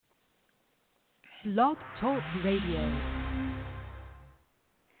Blog Talk Radio.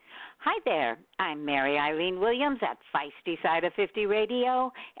 Hi there, I'm Mary Eileen Williams at Feisty Side of 50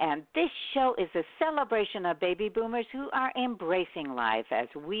 Radio, and this show is a celebration of baby boomers who are embracing life as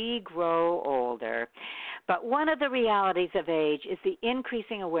we grow older. But one of the realities of age is the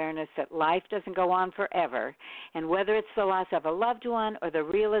increasing awareness that life doesn't go on forever, and whether it's the loss of a loved one or the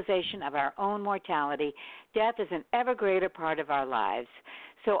realization of our own mortality, death is an ever greater part of our lives.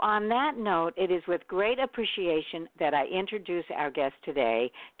 So on that note, it is with great appreciation that I introduce our guest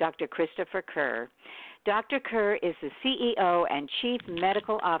today, Dr. Christopher Kerr. Dr. Kerr is the CEO and Chief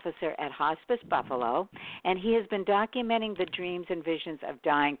Medical Officer at Hospice Buffalo, and he has been documenting the dreams and visions of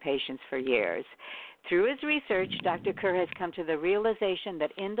dying patients for years. Through his research, Dr. Kerr has come to the realization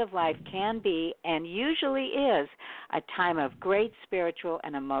that end of life can be, and usually is, a time of great spiritual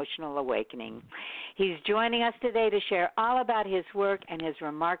and emotional awakening. He's joining us today to share all about his work and his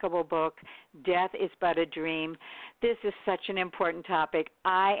remarkable book, Death is But a Dream. This is such an important topic.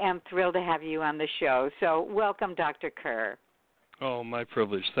 I am thrilled to have you on the show. So welcome, Dr. Kerr. Oh, my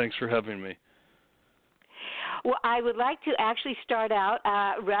privilege. Thanks for having me. Well, I would like to actually start out,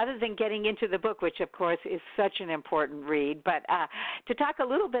 rather than getting into the book, which, of course, is such an important read, but to talk a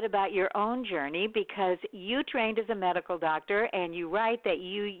little bit about your own journey, because you trained as a medical doctor, and you write that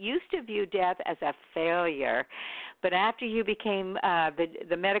you used to view death as a failure. But after you became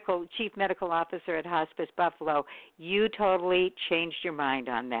the chief medical officer at Hospice Buffalo, you totally changed your mind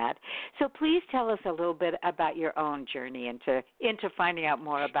on that. So please tell us a little bit about your own journey into finding out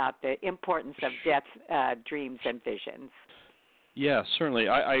more about the importance of death's dreams and visions. Yeah, certainly.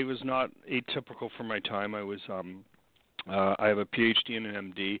 I was not atypical for my time. I was I have a PhD and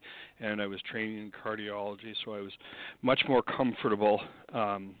an MD, and I was training in cardiology, so I was much more comfortable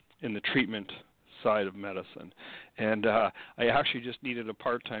in the treatment side of medicine. And I actually just needed a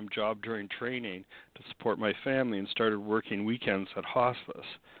part-time job during training to support my family and started working weekends at hospice.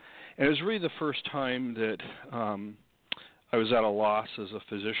 And it was really the first time that I was at a loss as a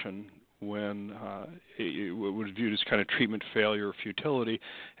physician when it was viewed as kind of treatment failure or futility,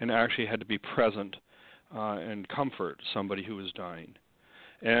 and actually had to be present and comfort somebody who was dying.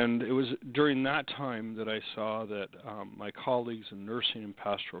 And it was during that time that I saw that my colleagues in nursing and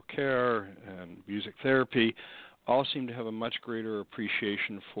pastoral care and music therapy all seemed to have a much greater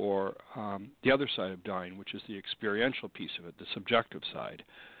appreciation for the other side of dying, which is the experiential piece of it, the subjective side.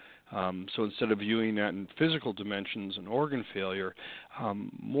 So instead of viewing that in physical dimensions and organ failure,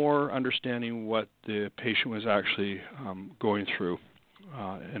 more understanding what the patient was actually going through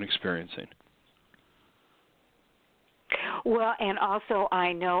and experiencing. Well, and also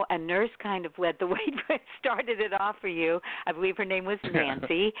I know a nurse kind of led the way, started it off for you. I believe her name was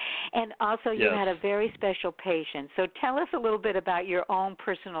Nancy. And also you had a very special patient. So tell us a little bit about your own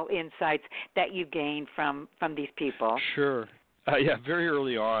personal insights that you gained from these people. Sure. Very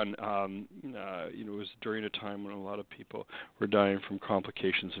early on, it was during a time when a lot of people were dying from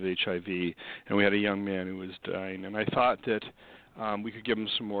complications of HIV, and we had a young man who was dying, and I thought that we could give him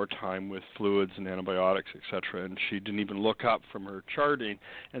some more time with fluids and antibiotics, etc., and she didn't even look up from her charting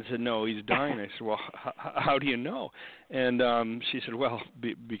and said, no, he's dying. I said, well, how do you know? And she said, well,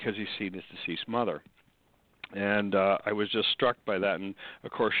 because he's seen his deceased mother. And I was just struck by that, and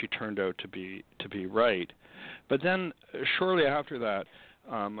of course she turned out to be right. But then shortly after that,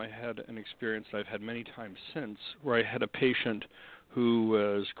 I had an experience that I've had many times since, where I had a patient who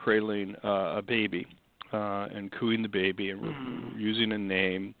was cradling a baby and cooing the baby and using a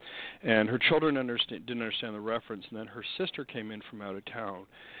name, and her children didn't understand the reference, and then her sister came in from out of town,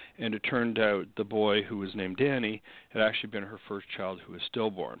 and it turned out the boy who was named Danny had actually been her first child who was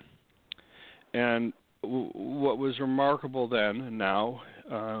stillborn. And what was remarkable then and now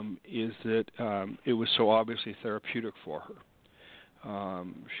is that it was so obviously therapeutic for her.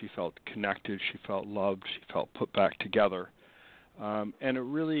 She felt connected, she felt loved, she felt put back together. And it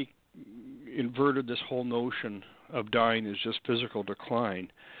really inverted this whole notion of dying as just physical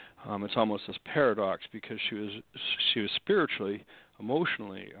decline. It's almost this paradox, because she was spiritually,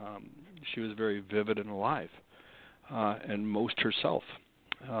 emotionally, she was very vivid and alive, and most herself.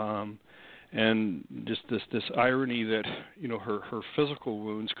 And just this irony that, her physical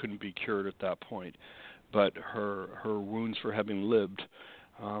wounds couldn't be cured at that point, but her wounds for having lived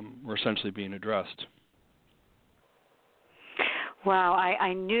were essentially being addressed. Wow,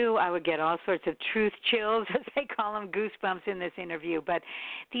 I knew I would get all sorts of truth chills, as they call them, goosebumps in this interview. But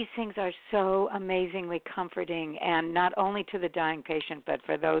these things are so amazingly comforting, and not only to the dying patient, but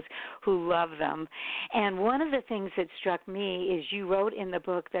for those who love them. And one of the things that struck me is you wrote in the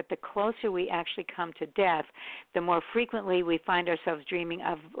book that the closer we actually come to death, the more frequently we find ourselves dreaming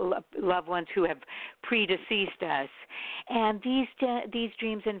of loved ones who have predeceased us. And these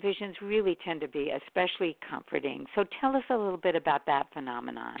dreams and visions really tend to be especially comforting. So tell us a little bit about that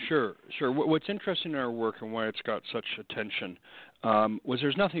phenomenon. Sure. What's interesting in our work and why it's got such attention was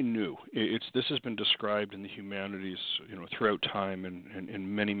there's nothing new. This has been described in the humanities, throughout time and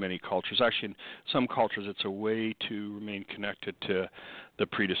in many, many cultures. Actually, in some cultures, it's a way to remain connected to the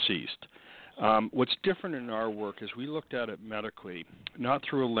predeceased. What's different in our work is we looked at it medically, not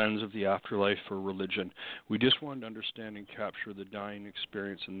through a lens of the afterlife or religion. We just wanted to understand and capture the dying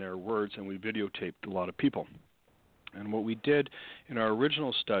experience in their words, and we videotaped a lot of people. And what we did in our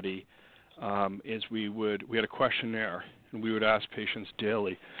original study is we had a questionnaire, and we would ask patients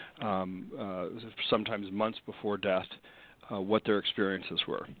daily, sometimes months before death, what their experiences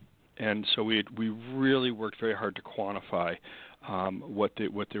were. And so we really worked very hard to quantify what they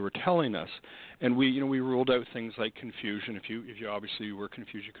were telling us, and we ruled out things like confusion. If you obviously were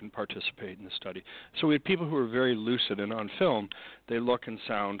confused, you couldn't participate in the study. So we had people who were very lucid, and on film, they look and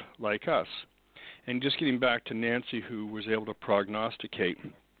sound like us. And just getting back to Nancy, who was able to prognosticate,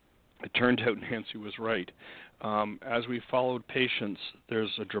 it turned out Nancy was right. As we followed patients,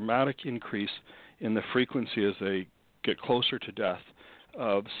 there's a dramatic increase in the frequency as they get closer to death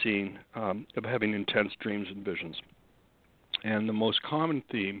of having intense dreams and visions. And the most common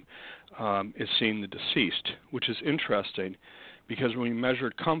theme is seeing the deceased, which is interesting because when we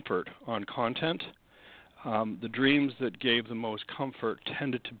measured comfort on content, the dreams that gave the most comfort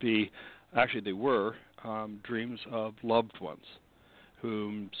tended to be, actually they were, dreams of loved ones.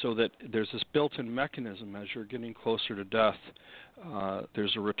 So that there's this built-in mechanism as you're getting closer to death,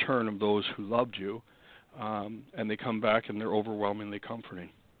 there's a return of those who loved you, and they come back and they're overwhelmingly comforting.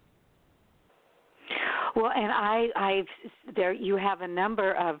 Well, and you have a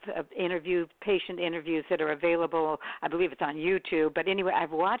number of patient interviews that are available. I believe it's on YouTube. But anyway,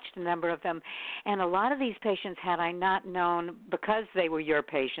 I've watched a number of them, and a lot of these patients, had I not known, because they were your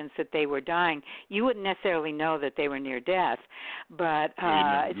patients, that they were dying, you wouldn't necessarily know that they were near death. But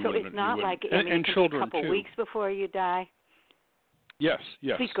so it's not like it can be a couple weeks before you die. Yes.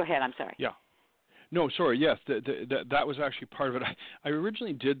 Please go ahead. I'm sorry. Yeah. No, sorry, yes, that was actually part of it. I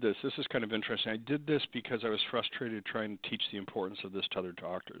originally did this. This is kind of interesting. I did this because I was frustrated trying to teach the importance of this to other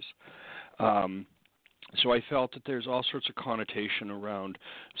doctors. So I felt that there's all sorts of connotation around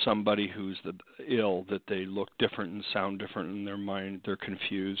somebody who's ill, that they look different and sound different in their mind, they're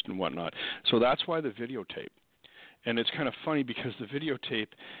confused and whatnot. So that's why the videotape. And it's kind of funny because the videotape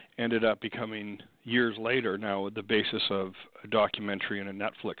ended up becoming, years later now, the basis of a documentary and a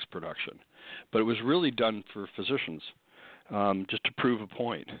Netflix production. But it was really done for physicians, just to prove a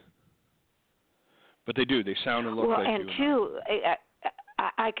point. But they do. They sound and look like you. Well, and two,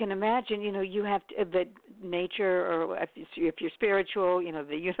 I can imagine, you have the nature, or if you're spiritual,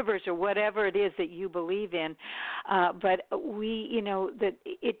 the universe or whatever it is that you believe in. But that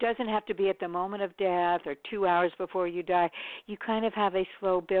it doesn't have to be at the moment of death or 2 hours before you die. You kind of have a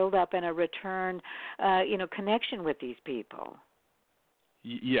slow build-up and a return, connection with these people.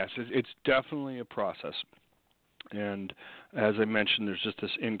 Yes, it's definitely a process. And as I mentioned, there's just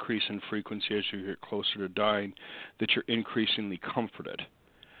this increase in frequency as you get closer to dying that you're increasingly comforted.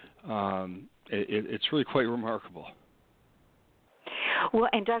 It's really quite remarkable. Well,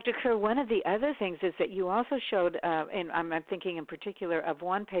 and Dr. Kerr, one of the other things is that you also showed, and I'm thinking in particular of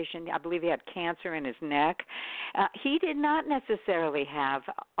one patient, I believe he had cancer in his neck. He did not necessarily have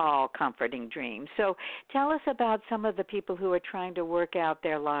all comforting dreams. So tell us about some of the people who are trying to work out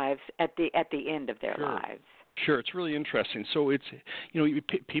their lives at the end of their lives. Sure, it's really interesting. So it's,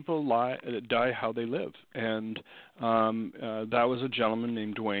 people die how they live. And that was a gentleman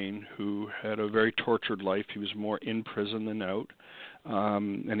named Dwayne who had a very tortured life. He was more in prison than out.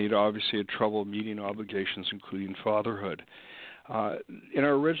 And he'd obviously had trouble meeting obligations, including fatherhood. In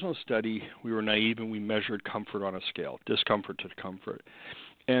our original study, we were naive and we measured comfort on a scale, discomfort to comfort.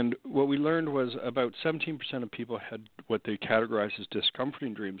 And what we learned was about 17% of people had what they categorized as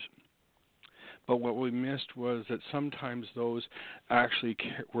discomforting dreams. But what we missed was that sometimes those actually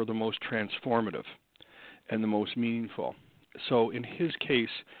were the most transformative and the most meaningful. So in his case,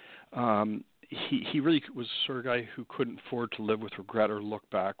 he really was sort of a guy who couldn't afford to live with regret or look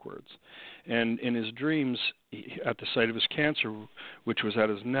backwards. And in his dreams, at the site of his cancer, which was at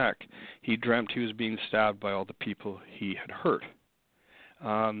his neck, he dreamt he was being stabbed by all the people he had hurt.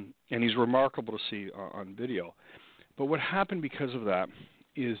 and he's remarkable to see on video. But what happened because of that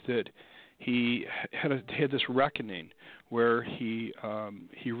is that he had this reckoning where he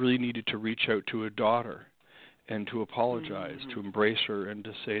really needed to reach out to a daughter and to apologize, to embrace her, and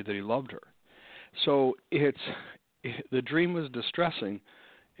to say that he loved her. So the dream was distressing,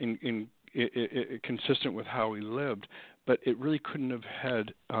 consistent with how he lived, but it really couldn't have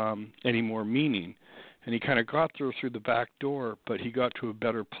had any more meaning. And he kind of got through the back door, but he got to a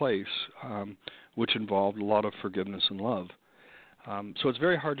better place, which involved a lot of forgiveness and love. So it's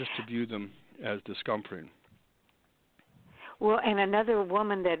very hard just to view them as discomforting. Well, and another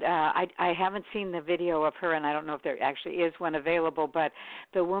woman that I haven't seen the video of her, and I don't know if there actually is one available, but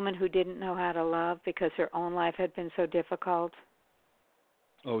the woman who didn't know how to love because her own life had been so difficult.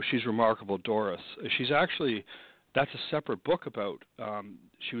 Oh, she's remarkable, Doris. She's actually, that's a separate book about,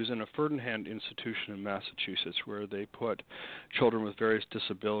 she was in a Ferdinand institution in Massachusetts where they put children with various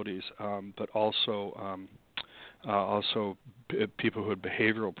disabilities, but also people who had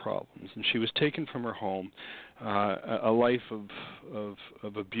behavioral problems. And she was taken from her home, a life of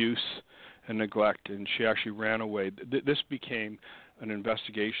abuse and neglect, and she actually ran away. This became an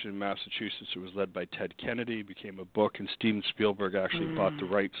investigation in Massachusetts. It was led by Ted Kennedy, became a book, and Steven Spielberg actually bought the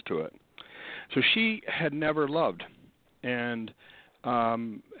rights to it. So she had never loved, and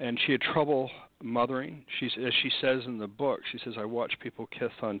she had trouble mothering. As she says in the book, she says, "I watch people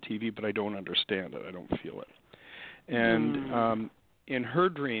kiss on TV, but I don't understand it. I don't feel it." And in her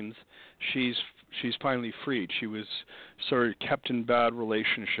dreams, she's finally freed. She was sort of kept in bad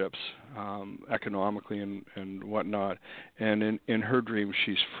relationships, economically and whatnot. And in her dreams,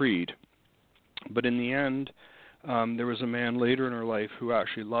 she's freed. But in the end, there was a man later in her life who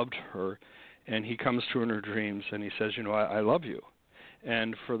actually loved her, and he comes to her in her dreams and he says, I love you.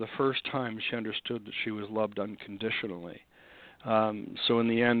 And for the first time, she understood that she was loved unconditionally. So in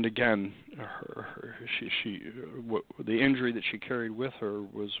the end, again, the injury that she carried with her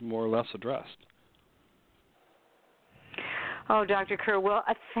was more or less addressed. Oh, Dr. Kerr, well,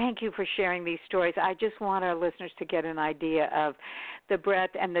 thank you for sharing these stories. I just want our listeners to get an idea of the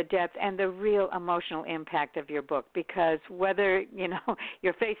breadth and the depth and the real emotional impact of your book, because whether,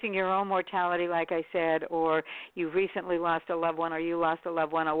 you're facing your own mortality, like I said, or you recently lost a loved one or you lost a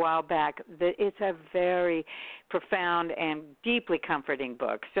loved one a while back, it's a very profound and deeply comforting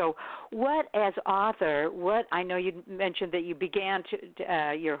book. So what, as author, I know you mentioned that you began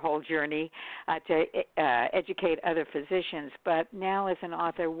your whole journey to educate other physicians, but now as an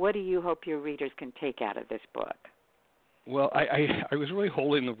author, what do you hope your readers can take out of this book? Well, I was really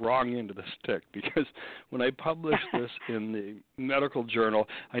holding the wrong end of the stick, because when I published this in the medical journal,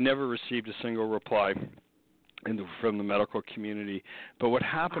 I never received a single reply from the medical community. But what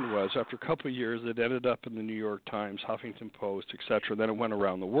happened was, after a couple of years, it ended up in the New York Times, Huffington Post, etc. Then it went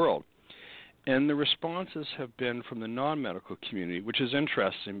around the world. And the responses have been from the non-medical community, which is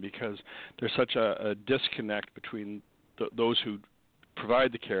interesting because there's such a disconnect between those who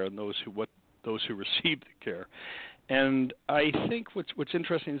provide the care and those who receive the care. And I think what's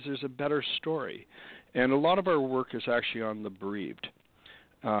interesting is there's a better story. And a lot of our work is actually on the bereaved.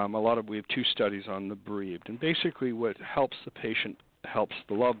 We have 2 studies on the bereaved. And basically what helps the patient helps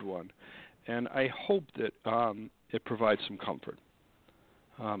the loved one. And I hope that it provides some comfort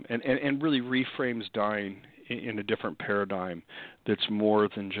and really reframes dying in a different paradigm that's more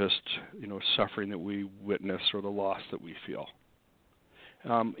than just, suffering that we witness or the loss that we feel.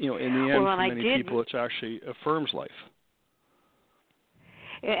 In the end, for many people, it actually affirms life.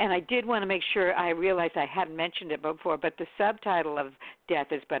 And I did want to make sure, I realized I hadn't mentioned it before, but the subtitle of Death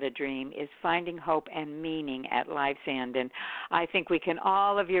is But a Dream is Finding Hope and Meaning at Life's End. And I think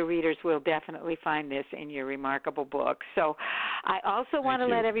all of your readers will definitely find this in your remarkable book. So I also want to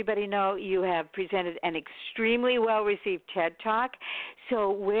let everybody know you have presented an extremely well-received TED Talk.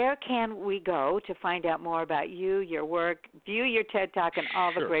 So where can we go to find out more about you, your work, view your TED Talk, and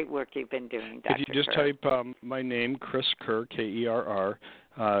all the great work you've been doing, Dr. If you just Kerr? type my name, Chris Kerr, Kerr,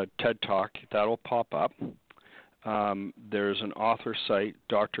 TED Talk, that'll pop up. There's an author site,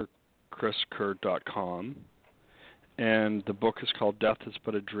 drchriskerr.com, and the book is called Death is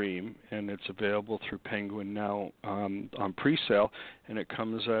But a Dream, and it's available through Penguin now on pre-sale, and it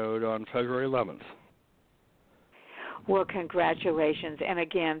comes out on February 11th. Well, congratulations. And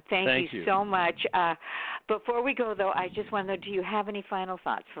again, thank you so much. Before we go, though, I just want to know, do you have any final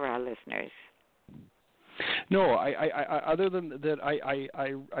thoughts for our listeners? No, I other than that,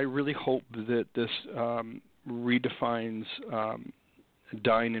 I really hope that this redefines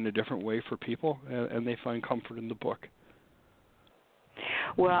dying in a different way for people, and they find comfort in the book.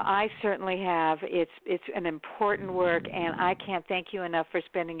 Well, I certainly have. It's an important work, and I can't thank you enough for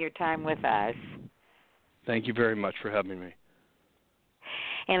spending your time with us. Thank you very much for having me.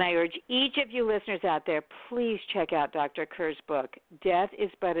 And I urge each of you listeners out there, please check out Dr. Kerr's book, Death is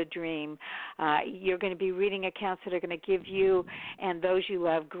But a Dream. You're going to be reading accounts that are going to give you and those you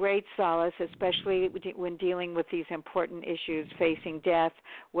love great solace, especially when dealing with these important issues facing death,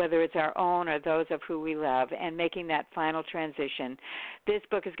 whether it's our own or those of who we love, and making that final transition. This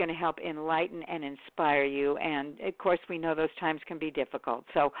book is going to help enlighten and inspire you, and, of course, we know those times can be difficult.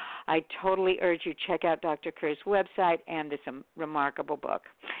 So I totally urge you to check out Dr. Kerr's website and this remarkable book.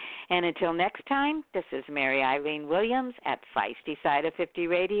 And until next time, this is Mary Eileen Williams at Feisty Side of 50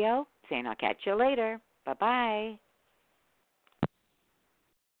 Radio, saying I'll catch you later. Bye-bye.